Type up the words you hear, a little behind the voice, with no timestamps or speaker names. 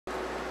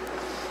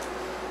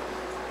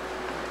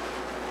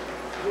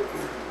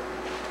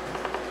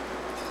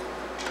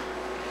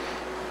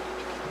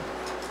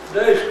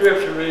Today's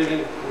scripture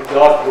reading from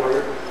God's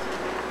Word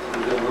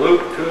is in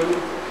Luke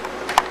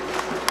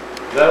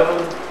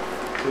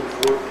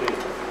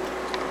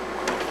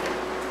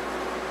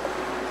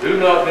 2:11-14. Do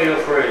not be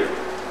afraid.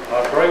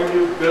 I bring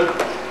you good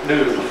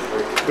news for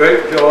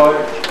great joy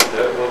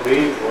that will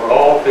be for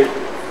all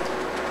people.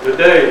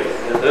 Today,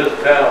 in this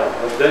town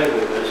of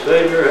David, a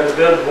Savior has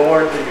been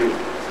born to you.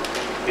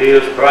 He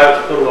is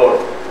Christ the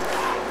Lord.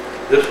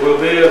 This will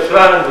be a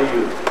sign to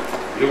you.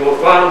 You will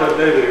find a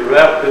baby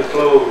wrapped in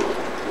clothes,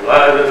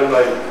 lying in a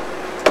manger.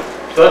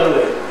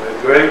 Suddenly, a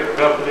great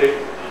company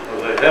of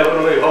the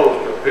heavenly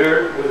host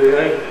appeared with the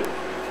angels,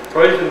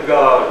 praising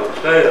God and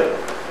saying,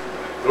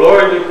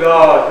 Glory to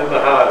God in the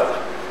highest,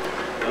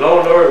 and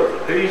on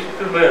earth peace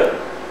to men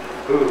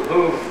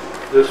whom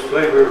this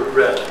favor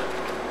rests.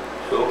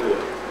 So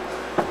good.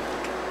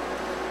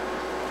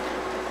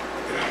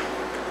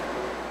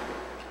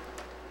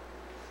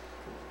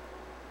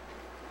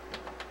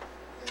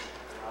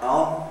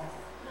 Oh,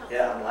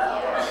 yeah, I'm loud.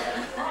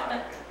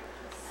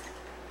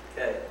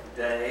 Okay,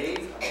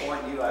 Dave, I'm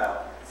pointing you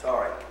out.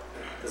 Sorry,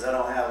 because I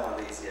don't have one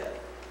of these yet.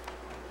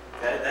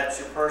 Okay, that's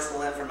your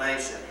personal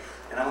information.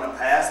 And I'm going to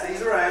pass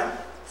these around,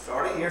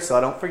 starting here so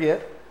I don't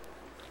forget.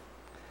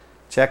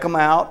 Check them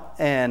out.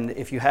 And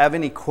if you have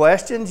any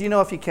questions, you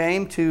know, if you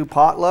came to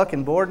potluck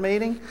and board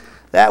meeting,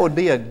 that would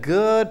be a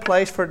good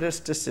place for us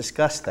to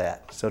discuss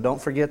that. So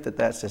don't forget that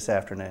that's this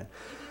afternoon.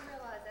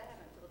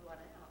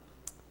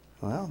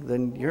 Well,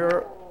 then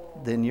you're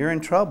in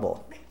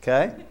trouble,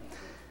 okay?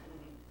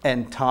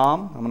 And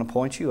Tom, I'm going to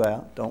point you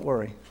out. Don't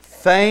worry.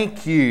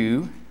 Thank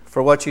you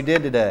for what you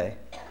did today.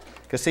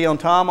 Because see, on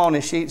Tom on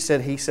his sheet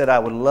he said, I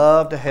would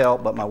love to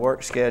help, but my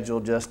work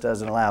schedule just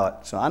doesn't allow it.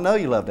 So I know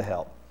you love to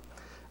help.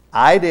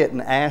 I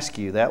didn't ask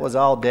you. That was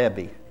all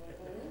Debbie.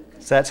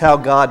 So that's how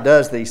God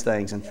does these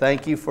things. And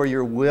thank you for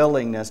your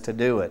willingness to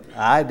do it.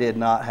 I did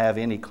not have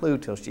any clue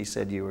till she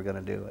said you were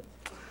going to do it.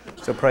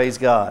 So praise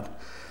God.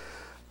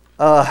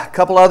 A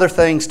couple other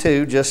things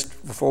too,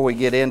 just before we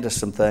get into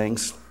some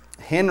things.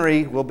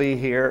 Henry will be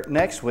here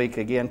next week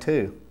again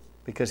too,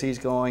 because he's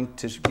going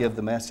to give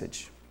the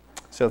message.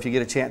 So if you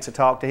get a chance to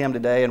talk to him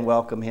today and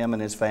welcome him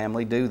and his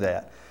family, do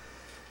that.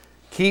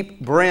 Keep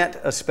Brent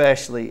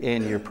especially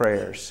in your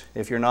prayers.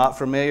 If you're not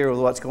familiar with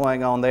what's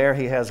going on there,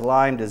 he has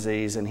Lyme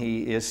disease and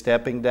he is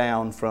stepping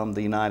down from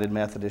the United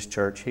Methodist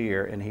Church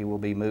here, and he will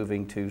be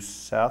moving to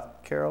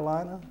South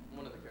Carolina?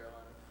 One of the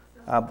Carolinas.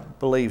 I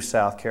believe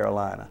South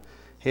Carolina.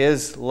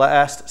 His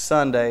last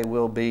Sunday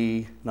will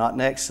be not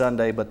next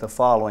Sunday, but the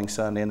following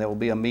Sunday, and there will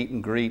be a meet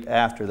and greet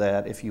after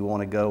that if you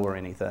want to go or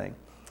anything.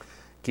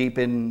 Keep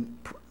in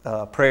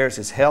prayers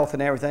his health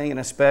and everything, and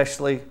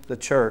especially the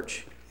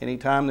church.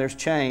 Anytime there's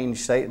change,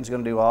 Satan's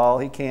going to do all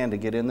he can to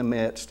get in the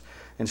midst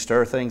and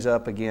stir things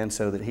up again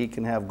so that he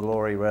can have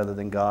glory rather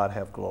than God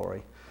have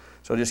glory.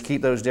 So just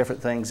keep those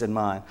different things in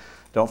mind.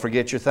 Don't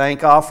forget your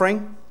thank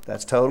offering.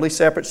 That's totally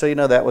separate, so you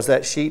know that was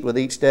that sheet with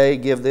each day,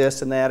 give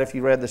this and that if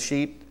you read the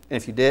sheet. And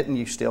if you didn't,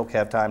 you still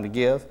have time to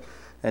give.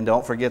 And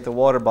don't forget the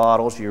water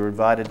bottles. You're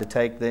invited to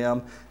take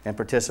them and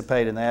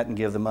participate in that and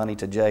give the money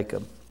to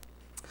Jacob.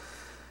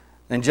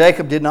 And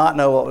Jacob did not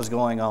know what was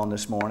going on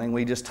this morning.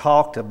 We just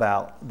talked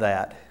about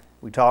that.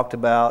 We talked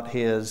about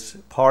his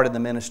part in the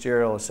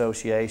ministerial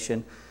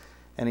association.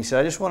 And he said,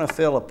 I just want to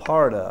feel a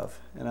part of.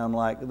 And I'm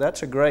like,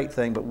 that's a great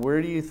thing, but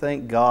where do you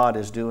think God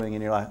is doing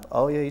in your life?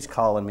 Oh, yeah, he's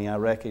calling me. I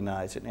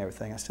recognize it and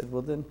everything. I said,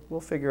 well, then we'll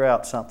figure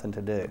out something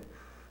to do.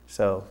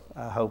 So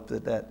I hope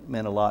that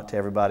meant a lot to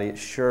everybody. It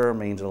sure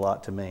means a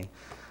lot to me,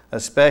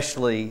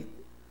 especially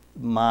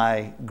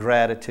my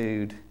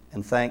gratitude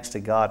and thanks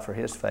to God for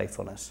his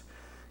faithfulness.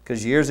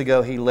 Because years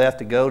ago he left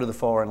to go to the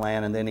foreign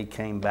land and then he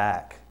came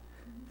back.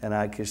 And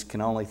I just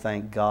can only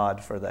thank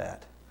God for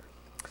that.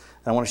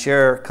 I want to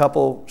share a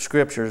couple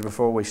scriptures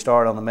before we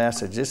start on the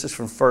message. This is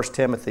from 1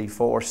 Timothy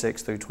 4,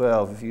 6 through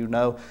 12. If you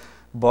know,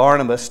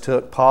 Barnabas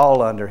took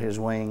Paul under his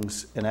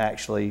wings and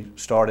actually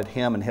started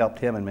him and helped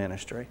him in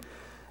ministry.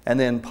 And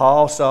then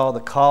Paul saw the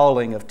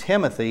calling of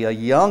Timothy, a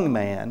young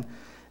man,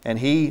 and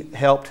he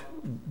helped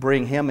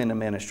bring him into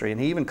ministry.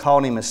 And he even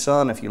called him his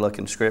son if you look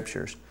in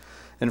scriptures.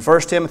 In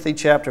 1 Timothy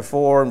chapter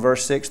 4 and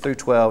verse 6 through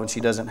 12, and she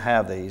doesn't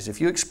have these.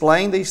 If you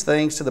explain these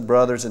things to the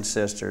brothers and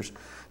sisters,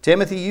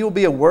 Timothy, you will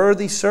be a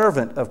worthy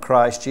servant of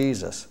Christ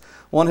Jesus,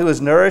 one who is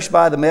nourished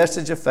by the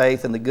message of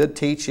faith and the good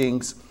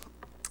teachings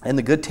and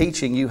the good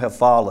teaching you have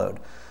followed.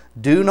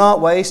 Do not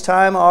waste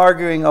time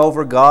arguing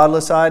over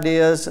godless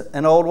ideas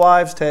and old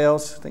wives'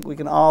 tales. I think we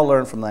can all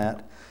learn from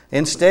that.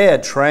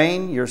 Instead,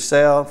 train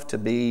yourself to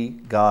be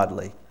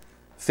godly.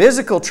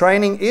 Physical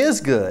training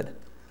is good,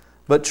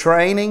 but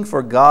training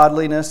for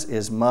godliness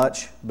is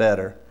much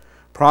better,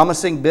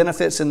 promising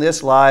benefits in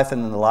this life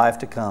and in the life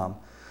to come.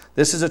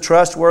 This is a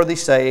trustworthy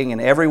saying,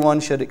 and everyone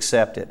should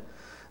accept it.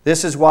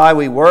 This is why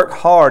we work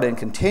hard and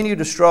continue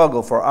to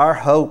struggle, for our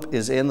hope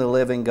is in the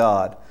living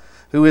God,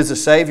 who is the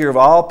Savior of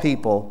all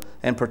people,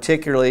 and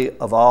particularly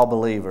of all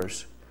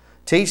believers.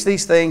 Teach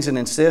these things and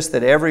insist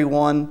that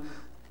everyone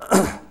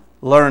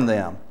learn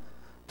them.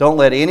 Don't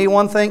let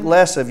anyone think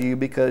less of you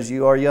because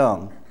you are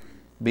young.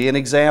 Be an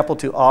example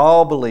to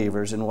all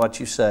believers in what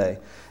you say,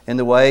 in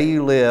the way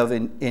you live,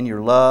 in your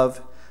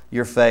love,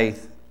 your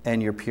faith,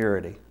 and your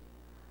purity.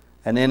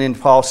 And then in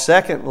Paul's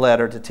second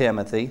letter to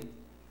Timothy,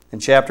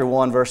 in chapter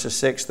 1, verses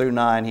 6 through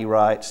 9, he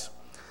writes,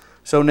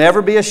 "So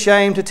never be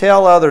ashamed to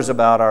tell others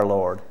about our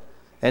Lord,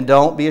 and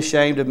don't be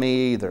ashamed of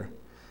me either.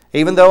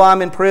 Even though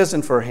I'm in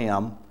prison for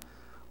Him,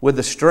 with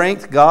the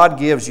strength God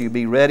gives you,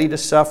 be ready to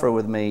suffer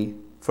with me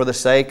for the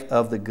sake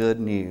of the good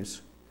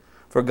news.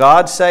 For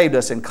God saved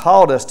us and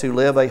called us to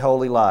live a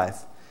holy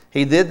life.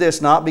 He did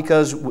this not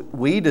because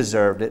we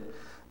deserved it,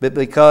 but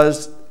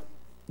because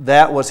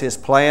that was His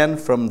plan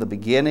from the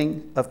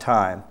beginning of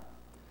time,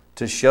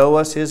 to show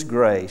us His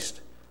grace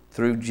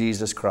through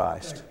Jesus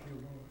Christ."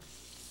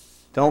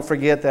 Don't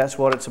forget that's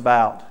what it's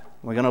about.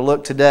 We're going to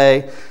look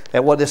today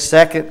at what this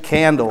second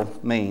candle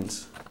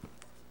means.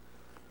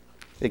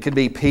 It could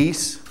be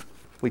peace,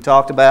 we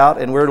talked about,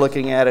 and we're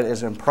looking at it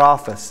as in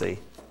prophecy.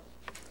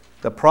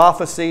 The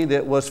prophecy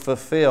that was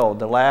fulfilled.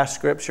 The last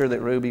scripture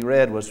that Ruby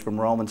read was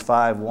from Romans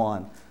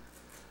 5:1.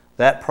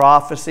 That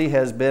prophecy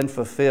has been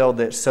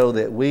fulfilled so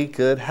that we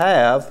could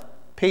have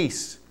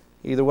peace.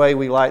 Either way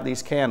we light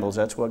these candles,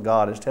 that's what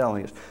God is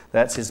telling us.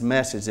 That's His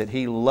message, that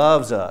He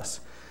loves us.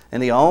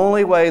 And the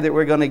only way that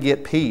we're going to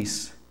get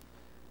peace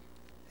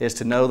is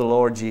to know the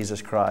Lord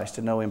Jesus Christ,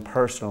 to know Him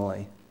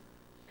personally,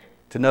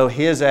 to know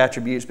His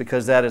attributes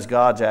because that is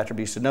God's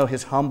attributes, to know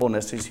His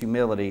humbleness, His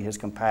humility, His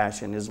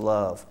compassion, His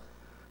love,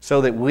 so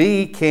that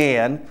we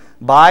can,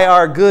 by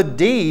our good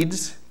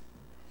deeds,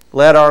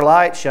 let our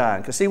light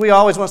shine. Because see, we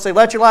always want to say,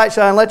 let your light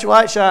shine, let your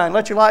light shine,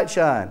 let your light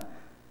shine.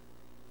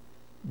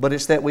 But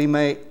it's that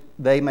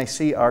they may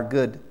see our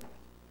good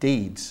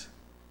deeds.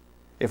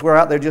 If we're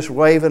out there just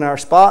waving our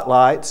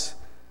spotlights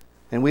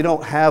and we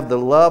don't have the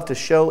love to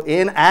show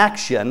in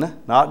action,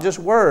 not just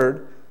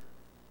word,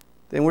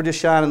 then we're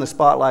just shining the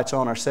spotlights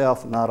on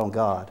ourselves and not on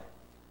God.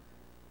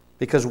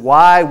 Because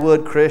why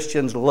would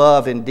Christians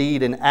love in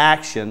deed and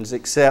actions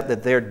except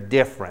that they're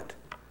different?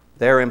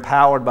 They're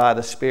empowered by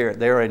the Spirit.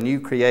 They're a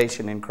new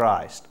creation in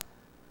Christ.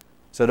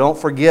 So don't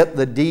forget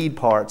the deed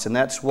parts, and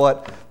that's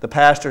what the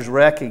pastors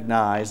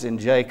recognize in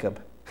Jacob.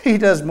 He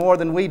does more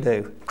than we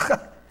do.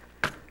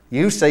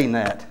 You've seen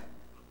that.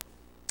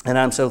 And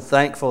I'm so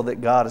thankful that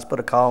God has put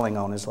a calling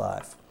on his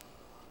life.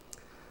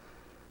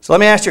 So let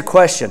me ask you a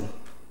question.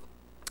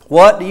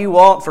 What do you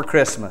want for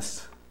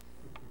Christmas?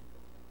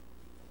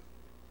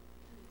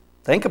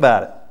 Think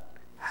about it.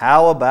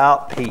 How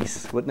about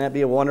peace? Wouldn't that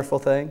be a wonderful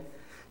thing?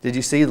 Did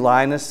you see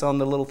Linus on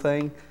the little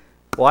thing?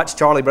 Watch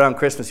Charlie Brown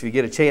Christmas if you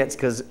get a chance,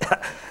 because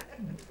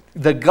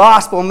the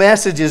gospel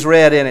message is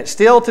read in it.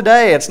 Still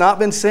today, it's not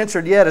been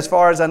censored yet as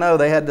far as I know.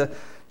 They had the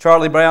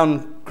Charlie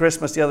Brown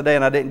Christmas the other day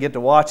and I didn't get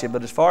to watch it,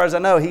 but as far as I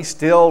know, he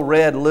still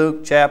read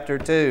Luke chapter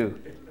 2.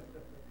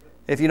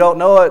 If you don't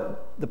know it,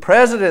 the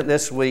president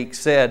this week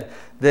said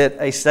that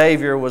a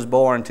Savior was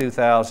born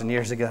 2,000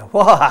 years ago.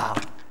 Wow!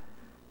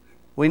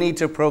 We need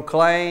to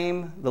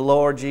proclaim the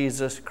Lord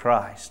Jesus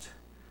Christ.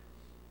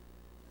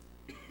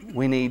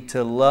 We need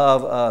to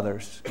love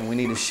others, and we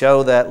need to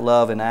show that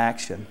love in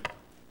action.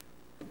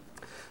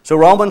 So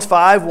Romans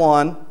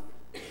 5:1,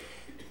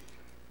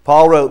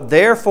 Paul wrote,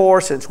 "Therefore,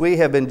 since we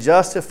have been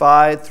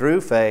justified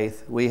through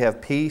faith, we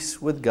have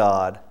peace with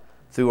God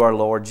through our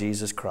Lord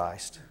Jesus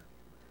Christ."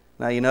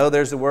 Now, you know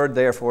there's the word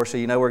therefore, so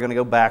you know we're going to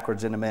go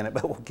backwards in a minute,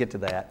 but we'll get to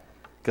that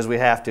because we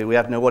have to. We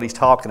have to know what he's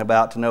talking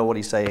about to know what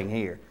he's saying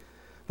here.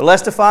 But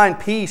let's define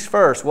peace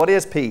first. What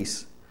is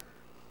peace?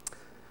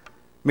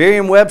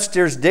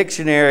 Merriam-Webster's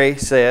dictionary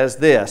says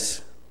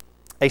this: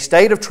 a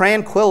state of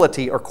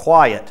tranquility or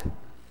quiet,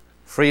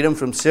 freedom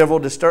from civil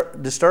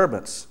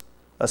disturbance,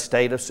 a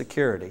state of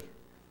security.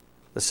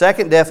 The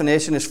second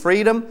definition is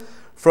freedom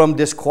from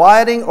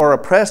disquieting or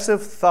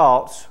oppressive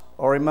thoughts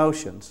or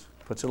emotions.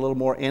 Puts a little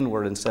more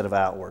inward instead of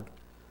outward.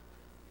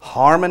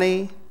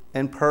 Harmony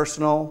and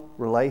personal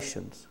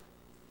relations.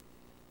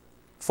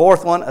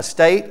 Fourth one, a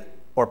state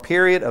or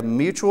period of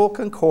mutual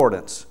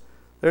concordance.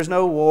 There's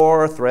no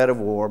war or threat of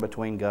war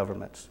between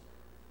governments.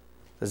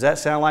 Does that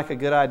sound like a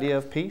good idea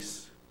of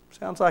peace?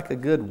 Sounds like a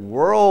good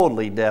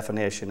worldly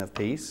definition of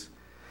peace.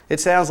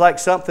 It sounds like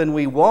something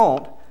we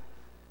want,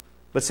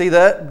 but see,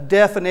 that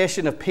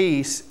definition of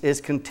peace is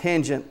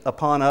contingent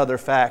upon other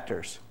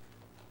factors.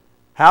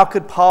 How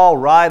could Paul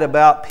write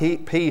about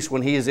peace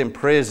when he is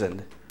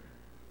imprisoned?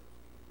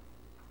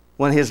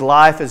 When his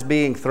life is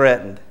being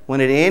threatened?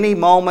 When at any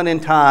moment in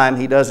time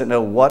he doesn't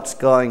know what's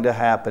going to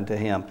happen to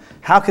him?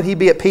 How could he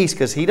be at peace?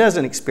 Because he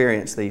doesn't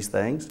experience these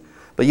things,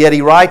 but yet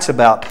he writes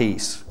about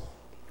peace.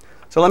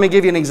 So let me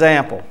give you an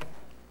example.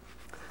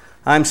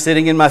 I'm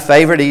sitting in my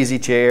favorite easy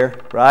chair,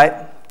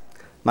 right?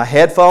 My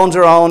headphones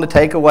are on to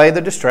take away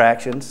the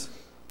distractions.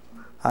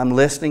 I'm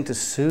listening to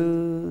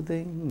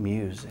soothing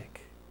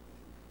music.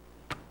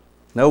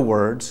 No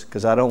words,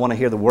 because I don't want to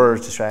hear the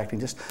words distracting,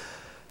 just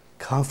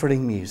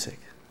comforting music.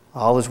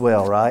 All is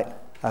well, right?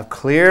 I've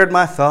cleared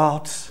my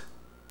thoughts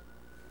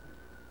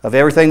of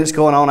everything that's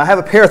going on. I have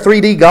a pair of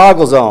 3D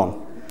goggles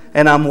on.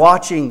 and I'm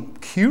watching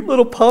cute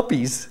little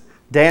puppies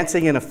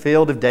dancing in a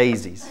field of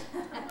daisies.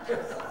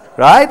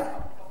 Right?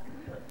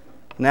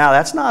 Now,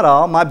 that's not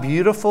all. My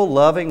beautiful,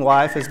 loving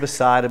wife is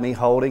beside of me,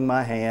 holding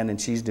my hand,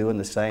 and she's doing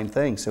the same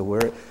thing. So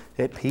we're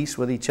at peace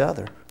with each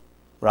other.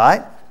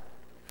 Right?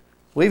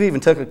 We've even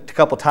took a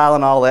couple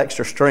Tylenol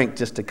extra strength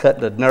just to cut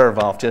the nerve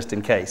off, just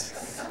in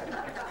case.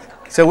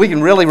 So we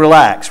can really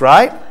relax,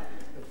 right?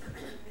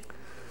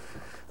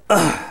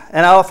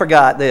 And I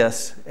forgot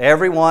this.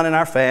 Everyone in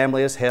our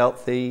family is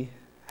healthy,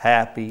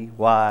 happy,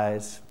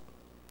 wise.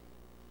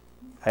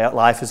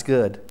 Life is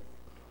good.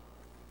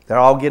 They're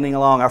all getting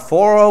along. Our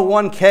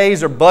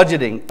 401ks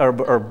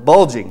are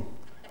bulging.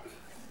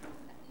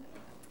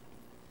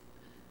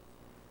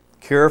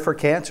 Cure for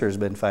cancer has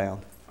been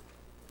found.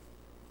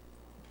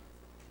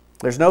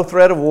 There's no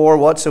threat of war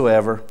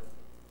whatsoever.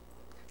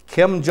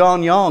 Kim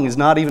Jong-un is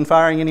not even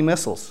firing any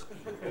missiles.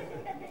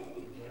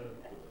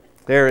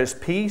 There is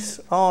peace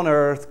on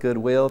earth,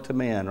 goodwill to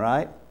men,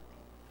 right?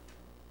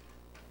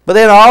 But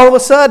then all of a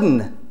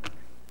sudden,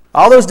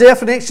 all those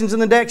definitions in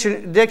the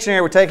dictionary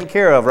were taken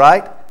care of,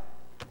 right?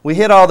 We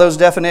hit all those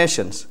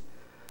definitions.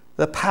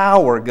 The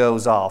power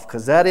goes off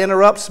because that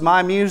interrupts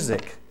my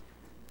music.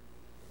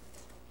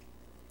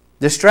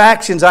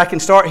 Distractions I can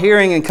start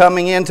hearing and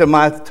coming into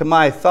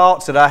my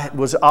thoughts that I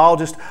was all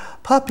just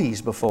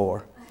puppies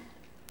before.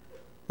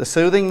 The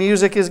soothing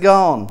music is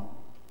gone.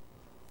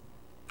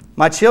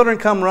 My children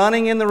come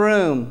running in the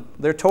room,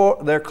 their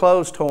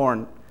clothes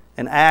torn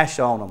and ash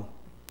on them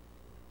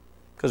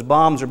because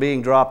bombs are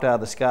being dropped out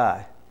of the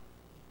sky.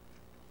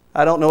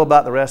 I don't know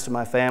about the rest of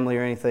my family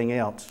or anything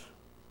else.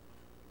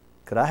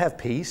 Could I have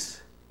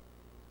peace?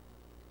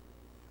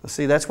 Well,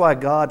 see, that's why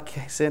God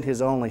sent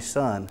His only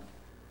Son,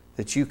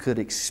 that you could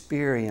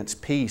experience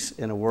peace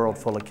in a world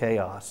full of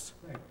chaos.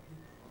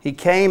 He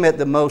came at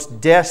the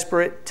most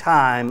desperate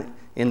time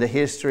in the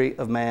history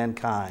of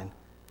mankind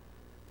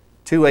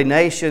to a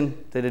nation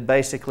that had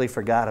basically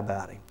forgot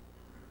about Him.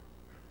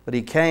 But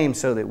He came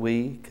so that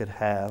we could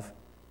have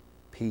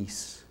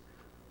peace.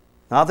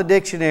 Not the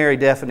dictionary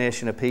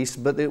definition of peace,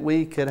 but that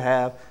we could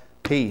have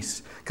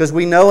peace. Because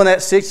we know in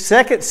that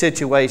second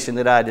situation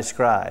that I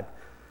described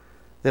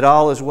that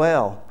all is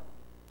well.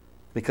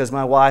 Because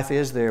my wife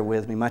is there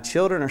with me. My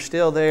children are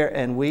still there,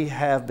 and we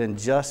have been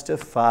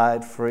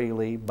justified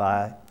freely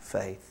by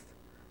faith.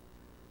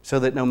 So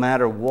that no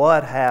matter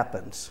what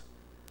happens,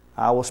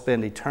 I will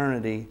spend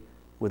eternity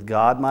with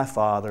God my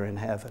Father in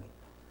heaven.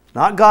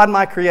 Not God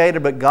my Creator,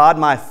 but God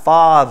my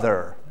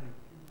Father.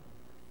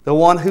 The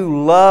one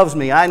who loves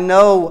me. I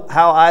know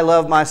how I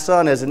love my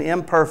son as an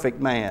imperfect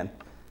man.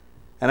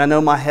 And I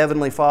know my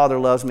Heavenly Father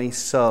loves me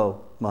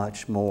so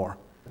much more.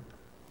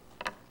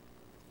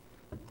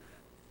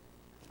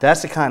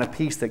 That's the kind of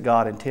peace that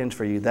God intends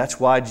for you. That's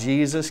why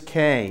Jesus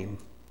came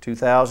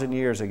 2,000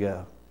 years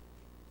ago,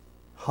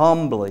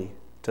 humbly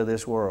to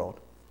this world.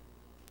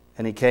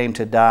 And He came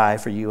to die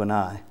for you and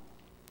I.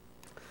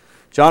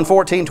 John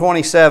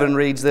 14:27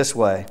 reads this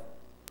way.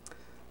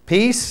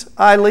 Peace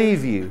I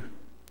leave you.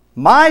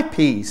 My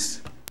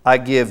peace I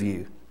give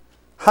you.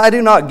 I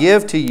do not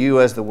give to you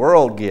as the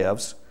world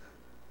gives.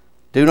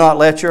 Do not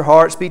let your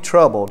hearts be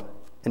troubled,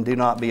 and do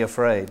not be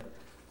afraid.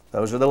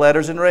 Those are the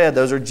letters in red.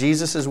 Those are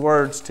Jesus'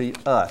 words to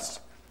us.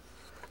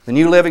 The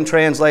New Living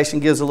Translation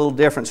gives a little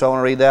different, so I want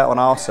to read that one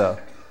also.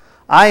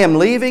 I am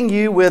leaving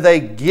you with a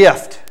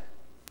gift.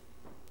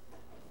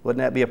 Wouldn't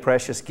that be a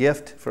precious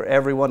gift for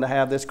everyone to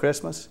have this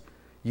Christmas?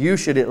 You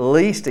should at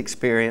least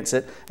experience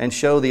it and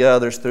show the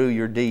others through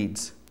your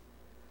deeds.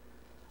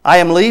 I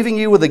am leaving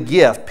you with a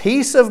gift,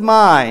 peace of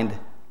mind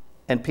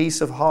and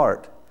peace of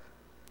heart.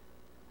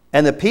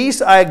 And the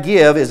peace I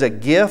give is a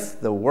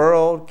gift the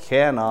world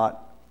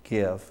cannot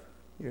give.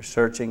 You're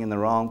searching in the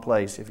wrong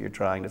place if you're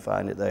trying to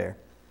find it there.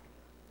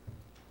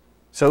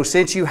 So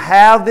since you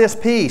have this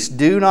peace,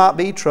 do not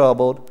be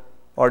troubled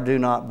or do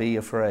not be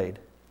afraid.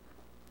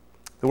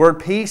 The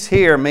word peace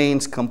here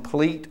means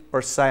complete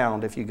or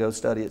sound if you go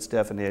study its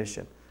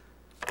definition.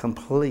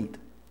 Complete,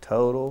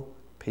 total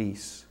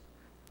peace.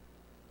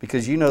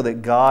 Because you know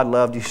that God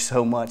loved you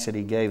so much that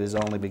He gave His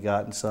only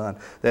begotten Son,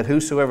 that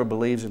whosoever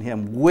believes in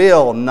Him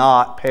will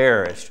not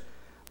perish,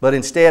 but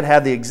instead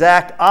have the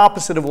exact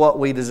opposite of what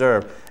we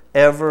deserve,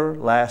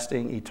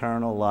 everlasting,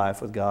 eternal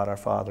life with God our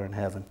Father in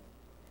heaven.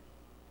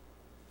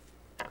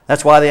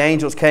 That's why the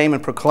angels came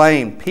and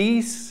proclaimed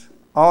peace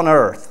on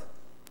earth.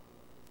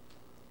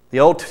 The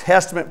Old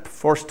Testament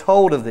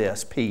foretold of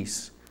this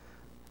peace.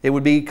 It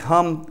would be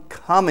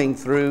coming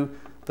through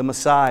the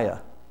Messiah.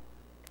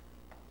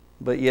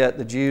 But yet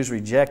the Jews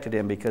rejected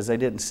Him because they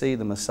didn't see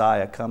the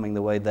Messiah coming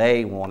the way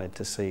they wanted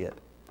to see it.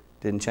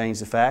 Didn't change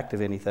the fact of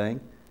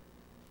anything.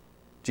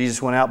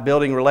 Jesus went out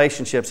building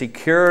relationships. He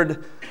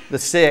cured the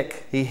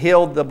sick. He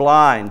healed the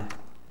blind,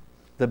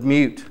 the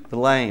mute, the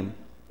lame.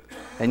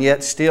 And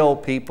yet still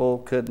people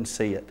couldn't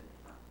see it.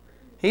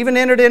 He even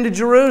entered into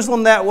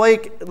Jerusalem that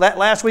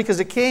last week as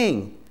a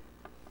king.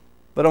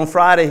 But on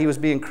Friday He was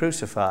being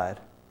crucified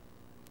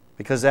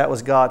because that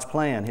was God's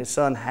plan. His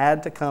Son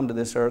had to come to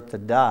this earth to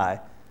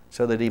die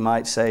so that He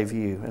might save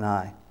you and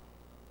I.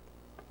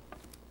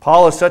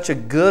 Paul is such a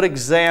good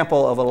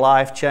example of a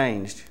life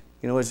changed.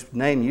 You know, his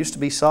name used to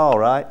be Saul,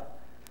 right?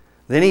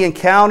 Then he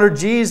encountered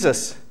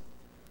Jesus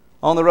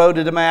on the road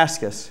to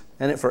Damascus,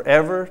 and it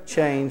forever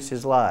changed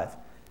his life.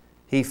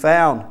 He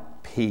found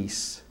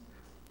peace,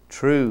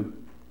 true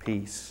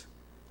peace,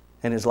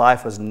 and his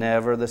life was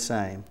never the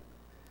same.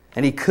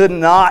 And he could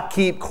not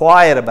keep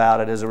quiet about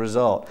it as a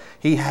result.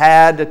 He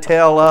had to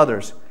tell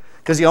others,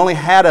 because he only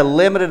had a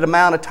limited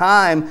amount of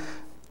time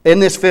in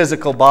this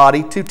physical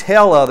body to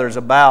tell others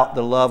about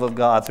the love of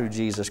God through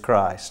Jesus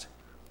Christ.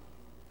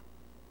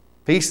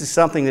 Peace is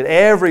something that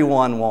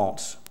everyone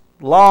wants,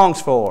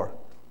 longs for,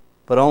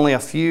 but only a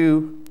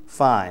few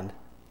find.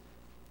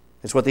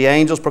 It's what the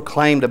angels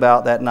proclaimed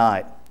about that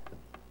night.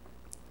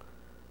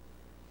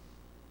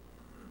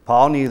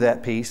 Paul knew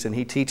that peace, and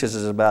he teaches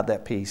us about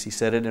that peace. He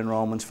said it in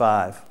Romans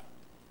 5.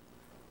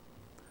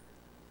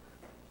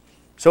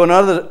 So in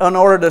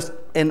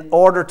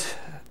order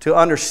to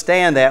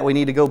understand that, we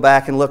need to go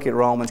back and look at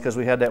Romans, because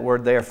we had that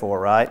word therefore,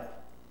 right?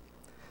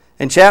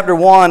 In chapter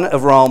 1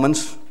 of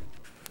Romans,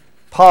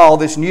 Paul,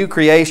 this new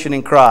creation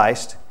in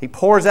Christ, he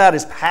pours out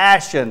his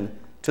passion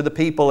to the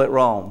people at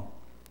Rome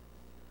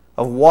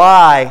of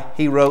why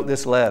he wrote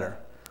this letter,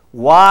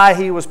 why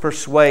he was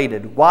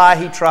persuaded, why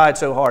he tried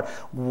so hard,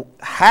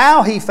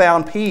 how he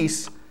found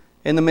peace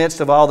in the midst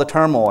of all the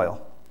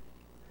turmoil.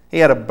 He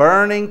had a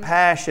burning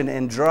passion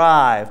and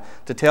drive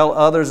to tell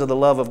others of the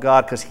love of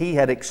God, because he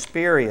had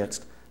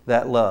experienced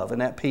that love and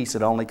that peace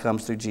that only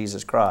comes through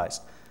Jesus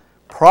Christ.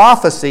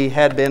 Prophecy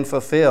had been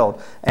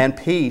fulfilled, and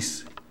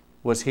peace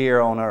was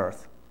here on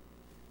earth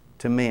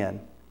to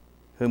men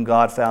whom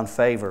God found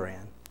favor in.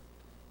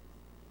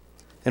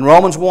 In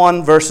Romans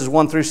 1, verses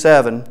 1 through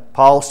 7,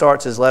 Paul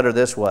starts his letter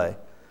this way.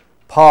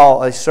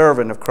 Paul, a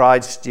servant of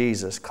Christ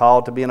Jesus,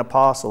 called to be an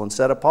apostle and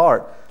set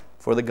apart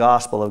for the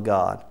gospel of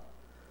God.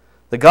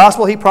 The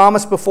gospel he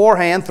promised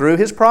beforehand through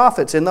his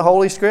prophets in the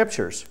Holy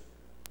Scriptures.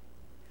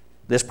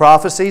 This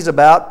prophecy is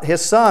about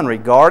his Son,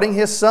 regarding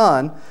his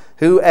Son,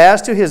 who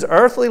as to his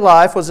earthly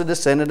life was a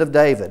descendant of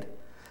David,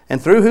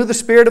 and through who the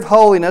Spirit of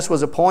holiness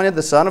was appointed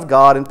the Son of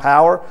God in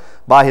power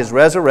by his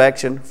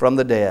resurrection from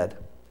the dead,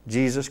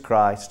 Jesus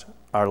Christ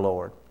our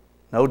Lord.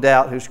 No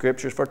doubt who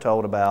Scriptures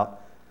foretold about.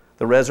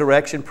 The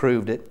resurrection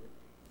proved it.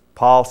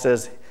 Paul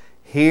says,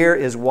 here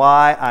is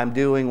why I'm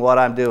doing what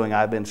I'm doing.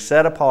 I've been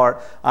set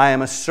apart. I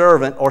am a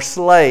servant or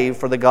slave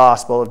for the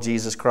gospel of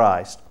Jesus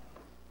Christ.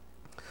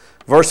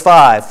 Verse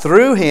 5,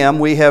 through him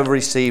we have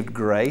received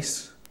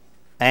grace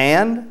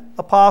and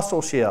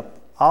apostleship.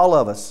 All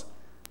of us.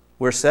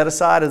 We're set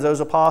aside as those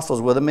apostles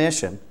with a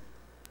mission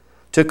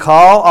to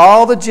call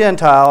all the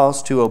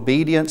Gentiles to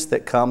obedience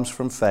that comes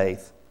from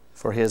faith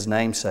for his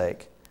name's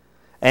sake.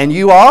 And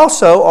you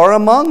also are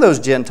among those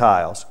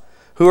Gentiles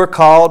who are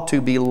called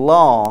to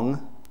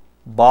belong,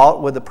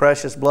 bought with the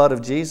precious blood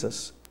of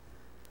Jesus,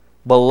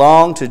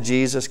 belong to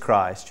Jesus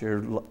Christ.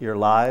 Your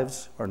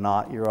lives are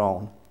not your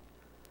own.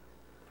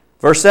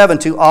 Verse 7,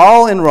 to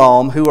all in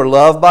Rome who are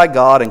loved by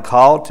God and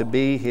called to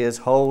be his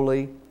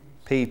holy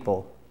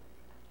people.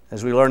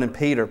 As we learn in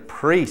Peter,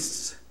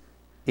 priests.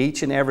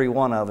 Each and every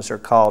one of us are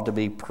called to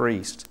be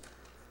priests.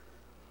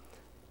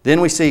 Then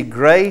we see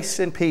grace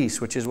and peace,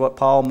 which is what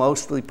Paul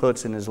mostly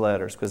puts in his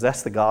letters, because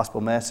that's the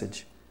gospel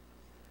message.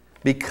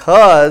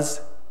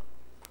 Because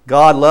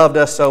God loved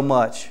us so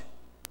much,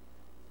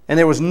 and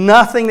there was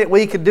nothing that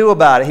we could do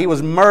about it. He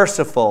was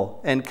merciful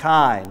and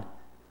kind,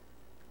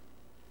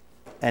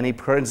 and he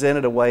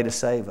presented a way to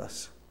save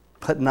us.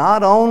 But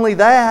not only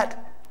that,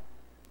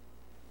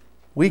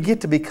 we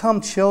get to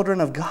become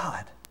children of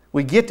God.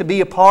 We get to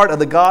be a part of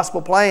the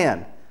gospel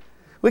plan.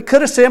 We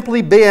could have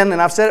simply been,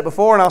 and I've said it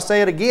before and I'll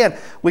say it again,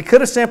 we could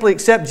have simply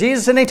accepted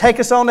Jesus and He'd take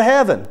us on to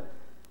heaven.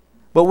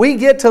 But we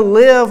get to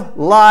live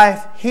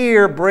life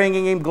here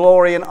bringing Him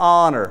glory and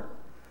honor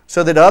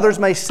so that others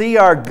may see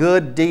our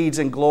good deeds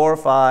and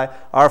glorify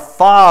our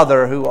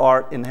Father who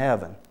art in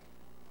heaven.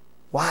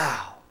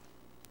 Wow.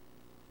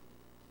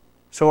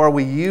 So are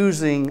we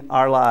using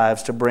our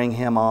lives to bring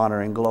Him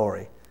honor and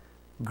glory?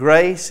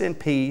 Grace and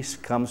peace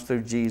comes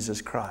through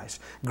Jesus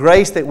Christ.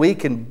 Grace that we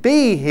can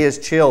be His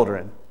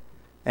children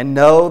and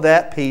know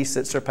that peace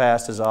that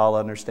surpasses all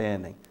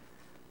understanding,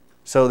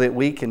 so that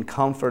we can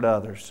comfort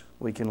others,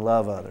 we can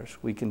love others,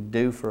 we can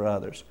do for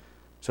others,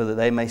 so that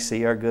they may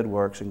see our good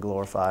works and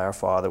glorify our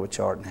Father which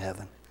art in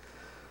heaven.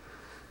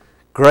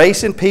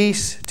 Grace and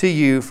peace to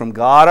you from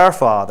God our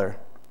Father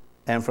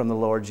and from the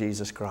Lord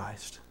Jesus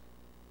Christ.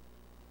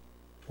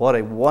 What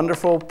a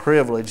wonderful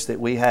privilege that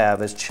we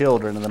have as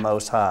children of the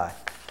Most High.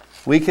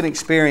 We can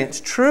experience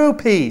true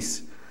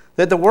peace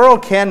that the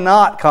world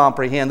cannot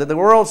comprehend, that the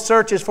world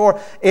searches for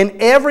in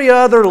every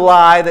other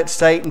lie that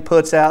Satan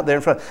puts out there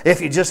in front. If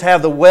you just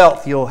have the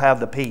wealth, you'll have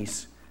the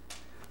peace.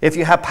 If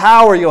you have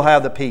power, you'll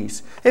have the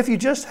peace. If you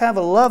just have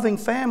a loving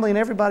family and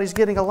everybody's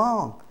getting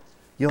along,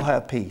 you'll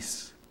have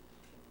peace.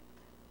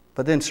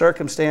 But then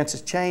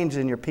circumstances change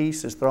and your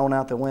peace is thrown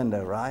out the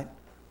window, right?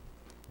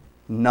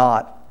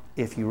 Not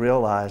if you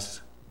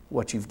realize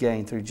what you've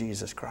gained through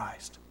Jesus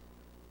Christ.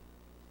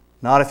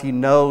 Not if you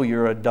know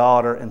you're a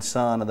daughter and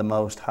son of the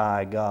Most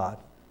High God,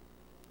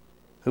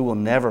 who will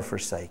never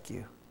forsake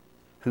you,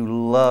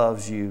 who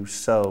loves you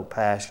so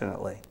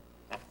passionately.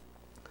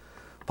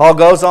 Paul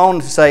goes on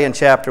to say in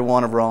chapter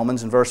 1 of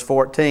Romans, in verse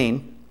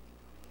 14,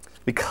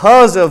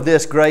 because of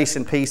this grace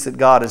and peace that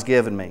God has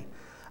given me,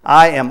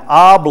 I am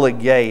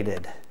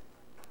obligated.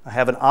 I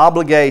have an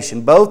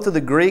obligation both to the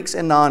Greeks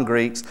and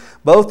non-Greeks,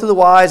 both to the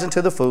wise and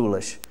to the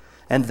foolish.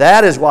 And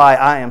that is why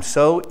I am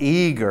so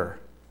eager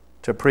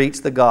to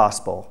preach the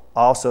gospel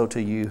also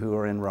to you who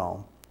are in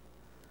Rome.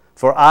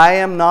 For I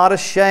am not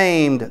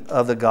ashamed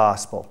of the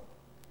gospel.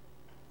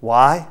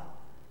 Why?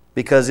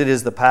 Because it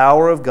is the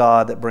power of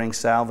God that brings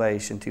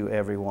salvation to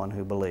everyone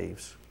who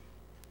believes.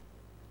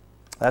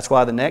 That's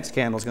why the next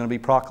candle is going to be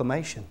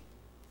proclamation.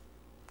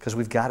 Because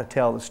we've got to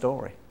tell the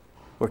story.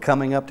 We're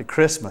coming up to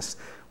Christmas,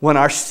 when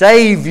our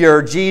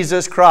Savior,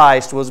 Jesus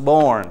Christ, was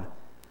born.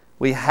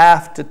 We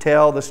have to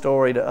tell the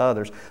story to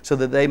others so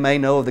that they may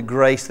know of the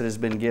grace that has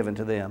been given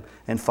to them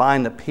and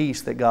find the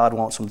peace that God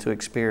wants them to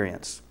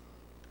experience.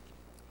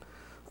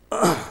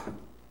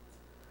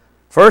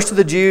 First to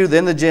the Jew,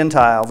 then the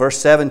Gentile. Verse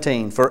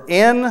 17. For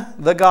in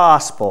the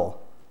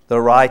gospel the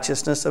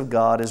righteousness of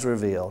God is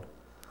revealed.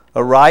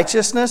 A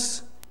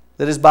righteousness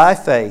that is by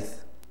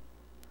faith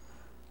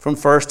from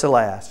first to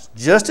last.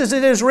 Just as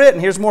it is written,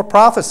 here's more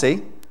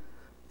prophecy,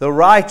 the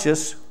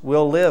righteous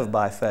will live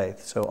by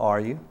faith. So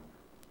are you?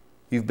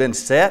 You've been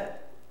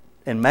set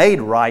and made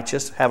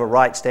righteous, have a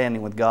right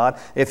standing with God,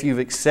 if you've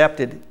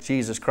accepted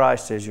Jesus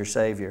Christ as your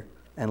Savior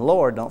and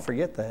Lord. Don't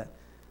forget that.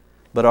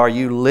 But are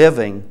you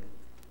living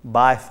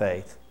by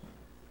faith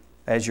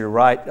as you're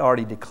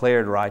already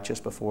declared righteous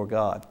before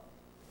God?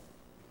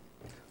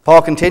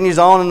 Paul continues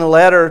on in the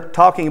letter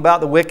talking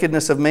about the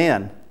wickedness of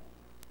men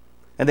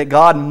and that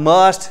God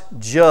must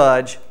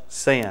judge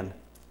sin.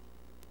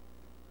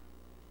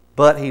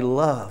 But He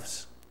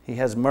loves. He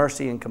has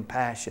mercy and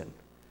compassion.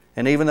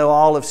 And even though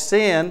all have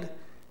sinned,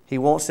 He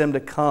wants them to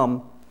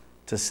come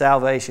to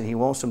salvation. He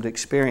wants them to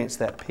experience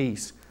that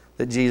peace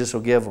that Jesus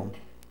will give them.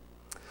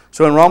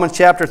 So in Romans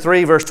chapter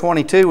 3, verse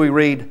 22, we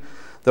read,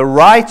 this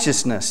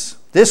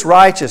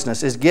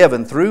righteousness is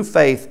given through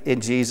faith in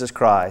Jesus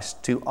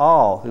Christ to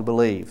all who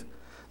believe.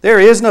 There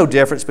is no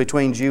difference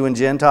between Jew and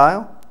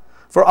Gentile,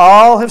 for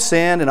all have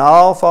sinned and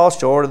all fall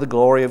short of the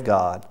glory of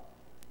God.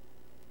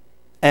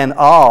 And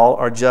all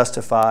are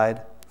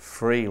justified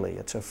freely.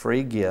 It's a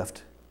free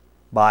gift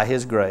by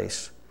His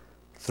grace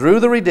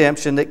through the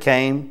redemption that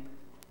came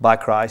by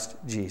Christ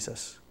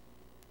Jesus.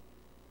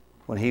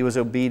 When He was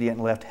obedient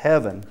and left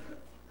heaven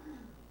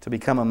to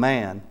become a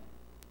man,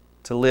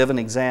 to live an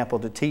example,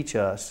 to teach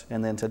us,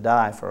 and then to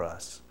die for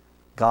us.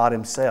 God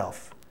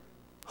Himself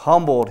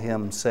humbled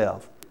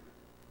Himself.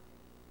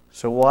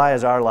 So why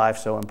is our life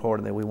so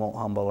important that we won't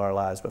humble our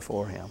lives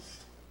before Him?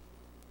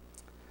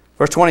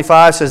 Verse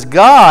 25 says,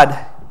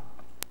 God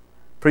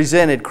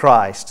presented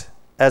Christ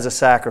as a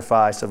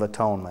sacrifice of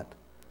atonement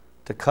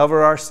to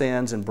cover our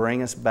sins and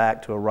bring us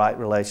back to a right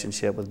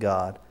relationship with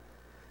God.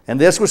 And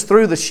this was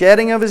through the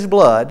shedding of His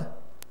blood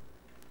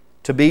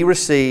to be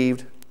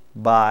received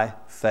by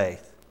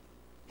faith.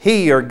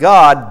 He, or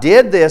God,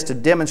 did this to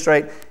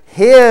demonstrate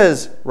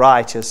His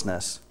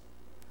righteousness,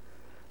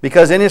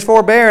 because in His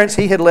forbearance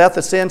He had left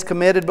the sins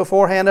committed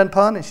beforehand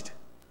unpunished.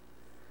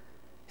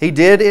 He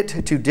did it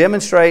to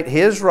demonstrate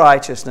His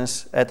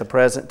righteousness at the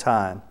present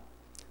time,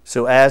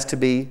 so as to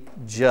be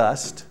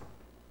just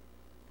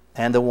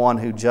and the one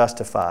who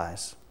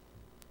justifies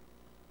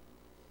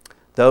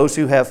those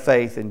who have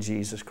faith in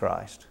Jesus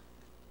Christ.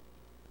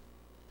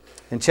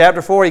 In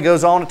chapter 4, he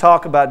goes on to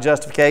talk about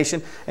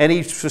justification, and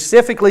he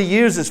specifically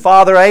uses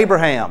Father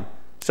Abraham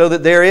so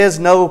that there is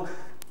no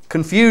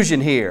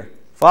confusion here.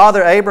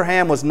 Father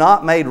Abraham was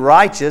not made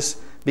righteous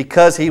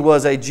because he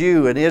was a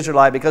Jew, an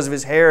Israelite, because of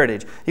his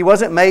heritage. He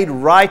wasn't made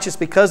righteous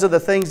because of the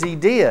things he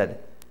did.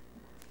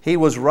 He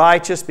was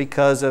righteous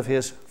because of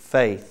his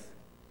faith.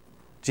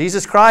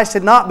 Jesus Christ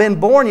had not been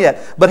born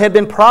yet, but had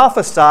been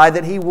prophesied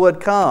that He would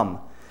come.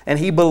 And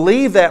he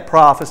believed that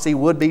prophecy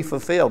would be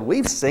fulfilled.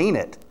 We've seen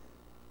it.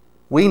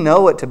 We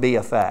know it to be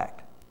a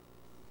fact.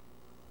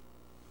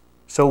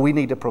 So we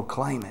need to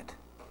proclaim it.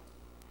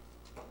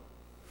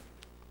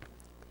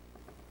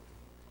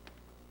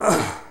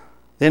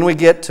 Then we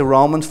get to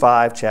Romans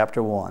 5,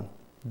 chapter 1.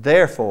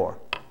 Therefore,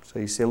 so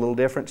you see a little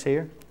difference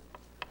here?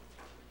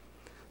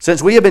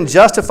 Since we have been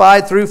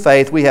justified through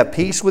faith, we have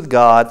peace with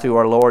God through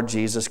our Lord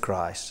Jesus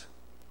Christ.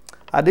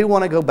 I do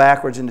want to go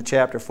backwards into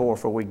chapter 4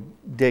 before we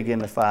dig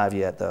into 5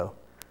 yet, though.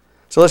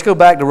 So let's go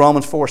back to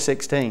Romans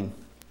 4:16. It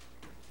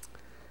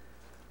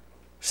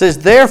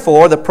says,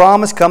 therefore, the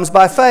promise comes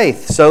by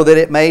faith, so that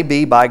it may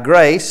be by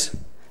grace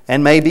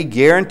and may be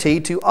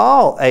guaranteed to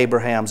all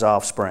Abraham's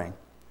offspring,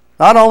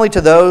 not only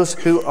to those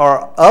who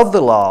are of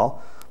the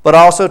law, but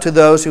also to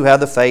those who have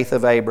the faith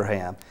of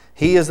Abraham.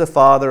 He is the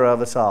father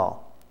of us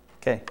all.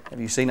 Okay, have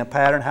you seen a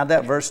pattern? How'd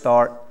that verse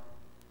start?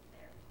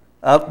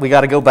 Oh, we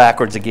got to go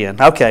backwards again.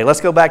 Okay,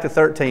 let's go back to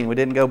 13. We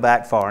didn't go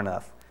back far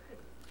enough.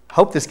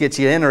 Hope this gets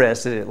you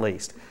interested at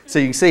least. So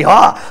you can see,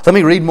 let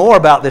me read more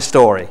about this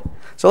story.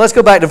 So let's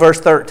go back to verse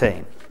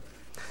 13.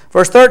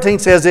 Verse 13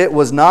 says, "It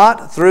was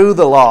not through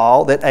the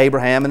law that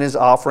Abraham and his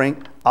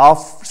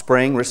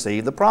offspring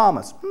received the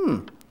promise,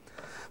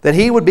 that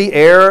he would be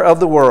heir of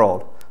the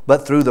world,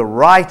 but through the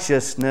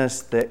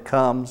righteousness that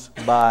comes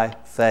by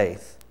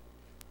faith."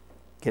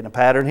 Getting a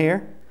pattern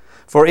here?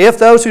 "For if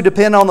those who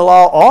depend on the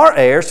law are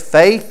heirs,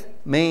 faith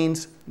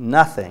means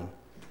nothing,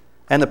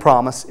 and the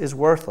promise is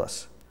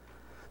worthless.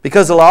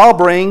 Because the law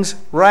brings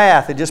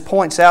wrath." It just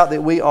points out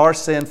that we are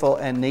sinful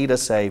and need a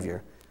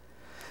Savior.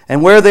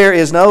 "And where there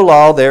is no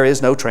law, there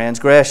is no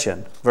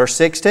transgression." Verse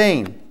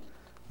 16,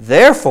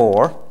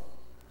 "Therefore,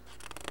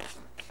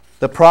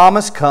 the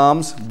promise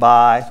comes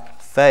by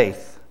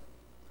faith,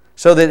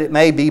 so that it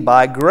may be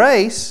by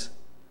grace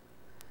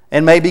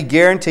and may be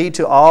guaranteed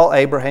to all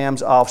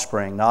Abraham's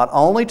offspring, not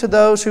only to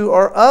those who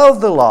are of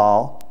the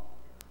law,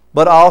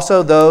 but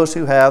also those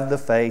who have the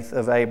faith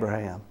of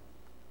Abraham."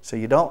 So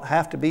you don't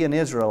have to be an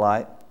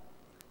Israelite.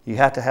 You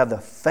have to have the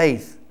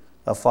faith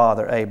of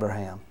Father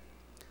Abraham.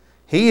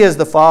 He is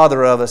the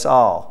father of us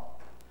all.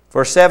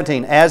 Verse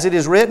 17, "As it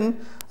is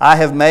written, I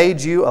have made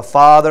you a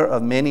father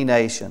of many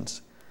nations."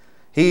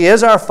 He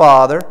is our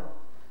Father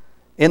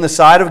in the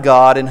sight of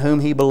God in whom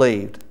He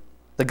believed.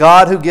 The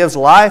God who gives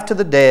life to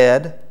the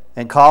dead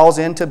and calls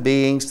into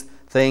being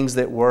things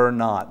that were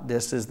not.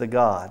 This is the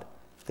God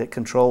that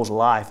controls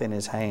life in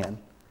His hand.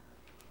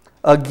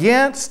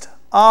 Against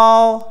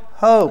all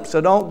hope.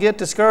 So don't get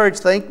discouraged.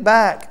 Think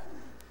back.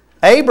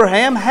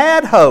 Abraham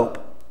had hope.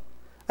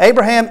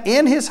 Abraham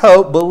in his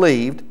hope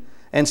believed,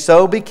 and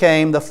so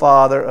became the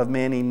father of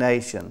many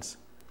nations.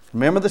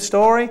 Remember the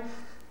story?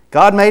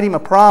 God made him a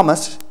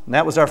promise, and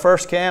that was our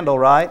first candle,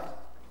 right?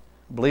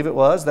 I believe it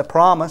was, the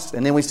promise.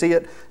 And then we see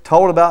it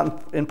told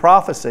about in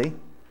prophecy.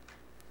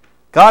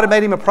 God had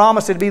made him a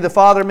promise to be the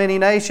father of many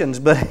nations,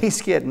 but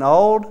he's getting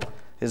old.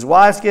 His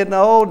wife's getting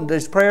old, and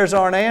his prayers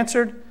aren't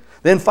answered.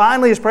 Then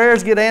finally his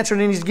prayers get answered,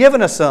 and he's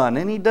given a son.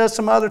 And he does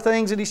some other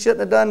things that he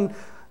shouldn't have done,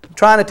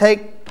 trying to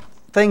take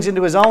things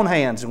into his own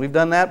hands. We've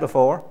done that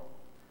before.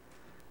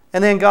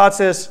 And then God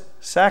says,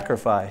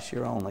 "Sacrifice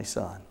your only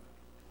son."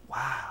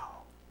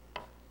 Wow.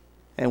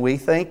 And we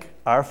think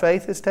our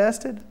faith is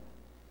tested?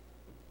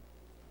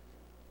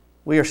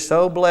 We are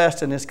so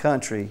blessed in this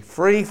country,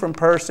 free from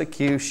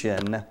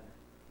persecution.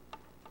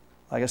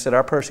 Like I said,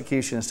 our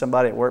persecution is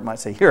somebody at work might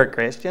say, "You're a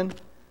Christian."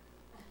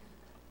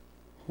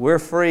 We're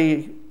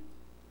free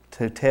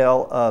to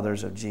tell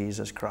others of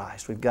Jesus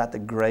Christ. We've got the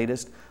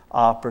greatest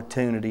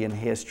opportunity in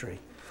history.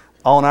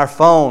 On our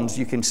phones,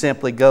 you can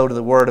simply go to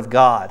the Word of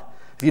God.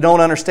 If you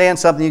don't understand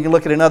something, you can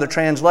look at another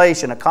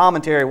translation, a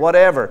commentary,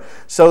 whatever,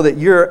 so that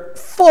you're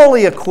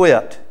fully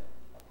equipped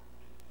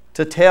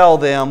to tell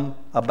them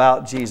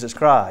about Jesus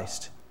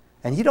Christ.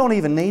 And you don't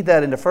even need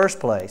that in the first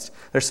place.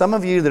 There's some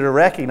of you that are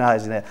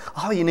recognizing that.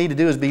 All you need to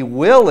do is be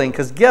willing,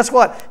 because guess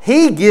what?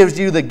 He gives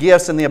you the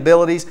gifts and the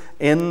abilities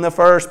in the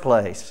first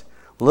place.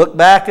 Look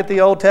back at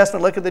the Old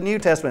Testament, look at the New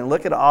Testament,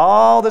 look at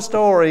all the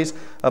stories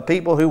of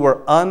people who were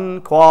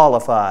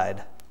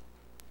unqualified.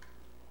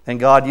 And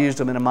God used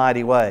them in a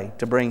mighty way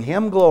to bring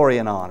Him glory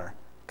and honor,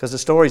 because the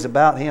story's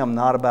about Him,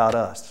 not about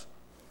us.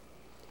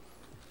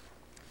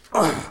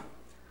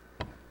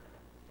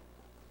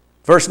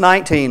 Verse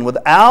 19,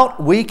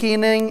 "Without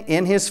weakening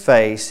in his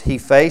face, he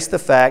faced the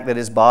fact that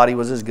his body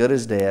was as good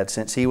as dead,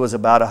 since he was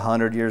about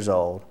 100 years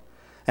old,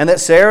 and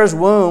that Sarah's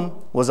womb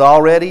was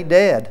already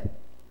dead.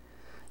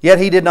 Yet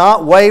he did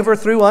not waver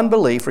through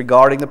unbelief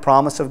regarding the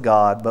promise of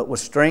God, but was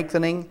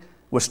strengthened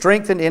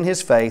in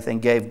his faith and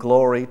gave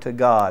glory to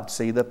God."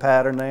 See the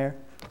pattern there?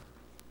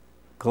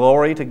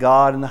 Glory to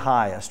God in the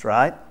highest,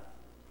 right?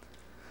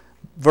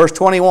 Verse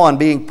 21,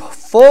 "Being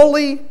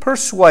fully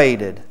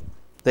persuaded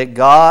that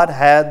God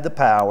had the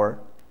power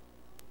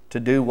to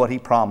do what He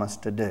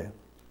promised to do."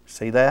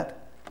 See that?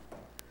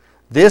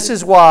 "This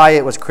is why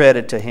it was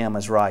credited to him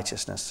as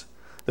righteousness."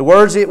 The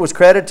words "it was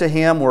credited to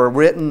him" were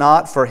written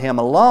not for him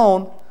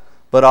alone,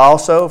 but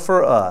also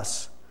for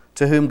us,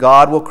 to whom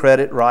God will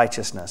credit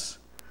righteousness.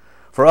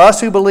 For us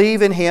who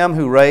believe in Him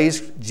who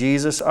raised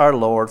Jesus our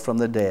Lord from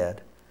the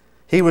dead.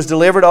 He was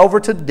delivered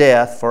over to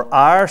death for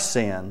our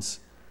sins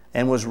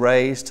and was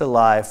raised to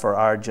life for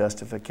our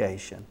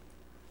justification.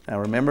 Now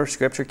remember,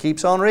 Scripture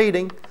keeps on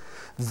reading.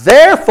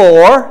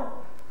 "Therefore,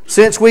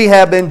 since we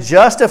have been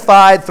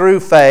justified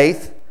through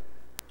faith,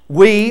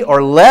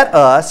 let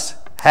us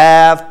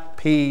have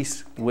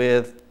peace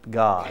with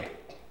God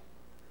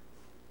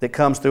that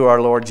comes through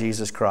our Lord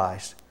Jesus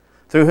Christ,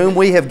 through whom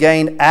we have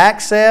gained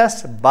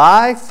access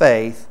by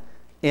faith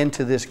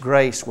into this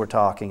grace we're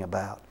talking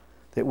about,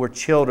 that we're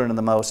children of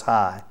the Most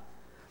High.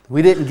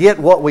 We didn't get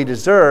what we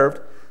deserved,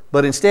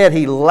 but instead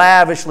He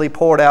lavishly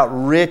poured out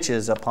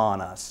riches upon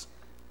us.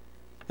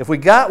 If we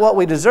got what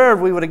we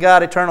deserved, we would have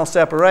got eternal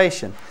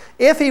separation.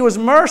 If He was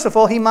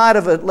merciful, He might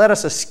have let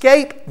us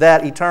escape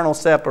that eternal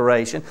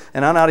separation,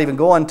 and I'm not even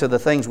going to the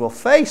things would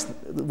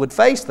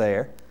face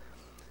there.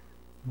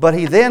 But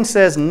He then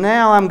says,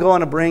 "Now I'm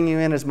going to bring you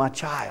in as my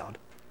child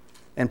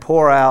and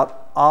pour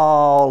out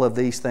all of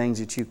these things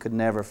that you could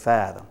never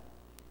fathom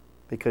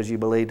because you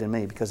believed in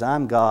me, because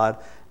I'm God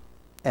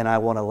and I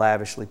want to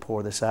lavishly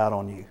pour this out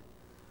on you.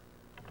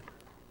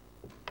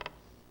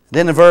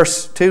 Then the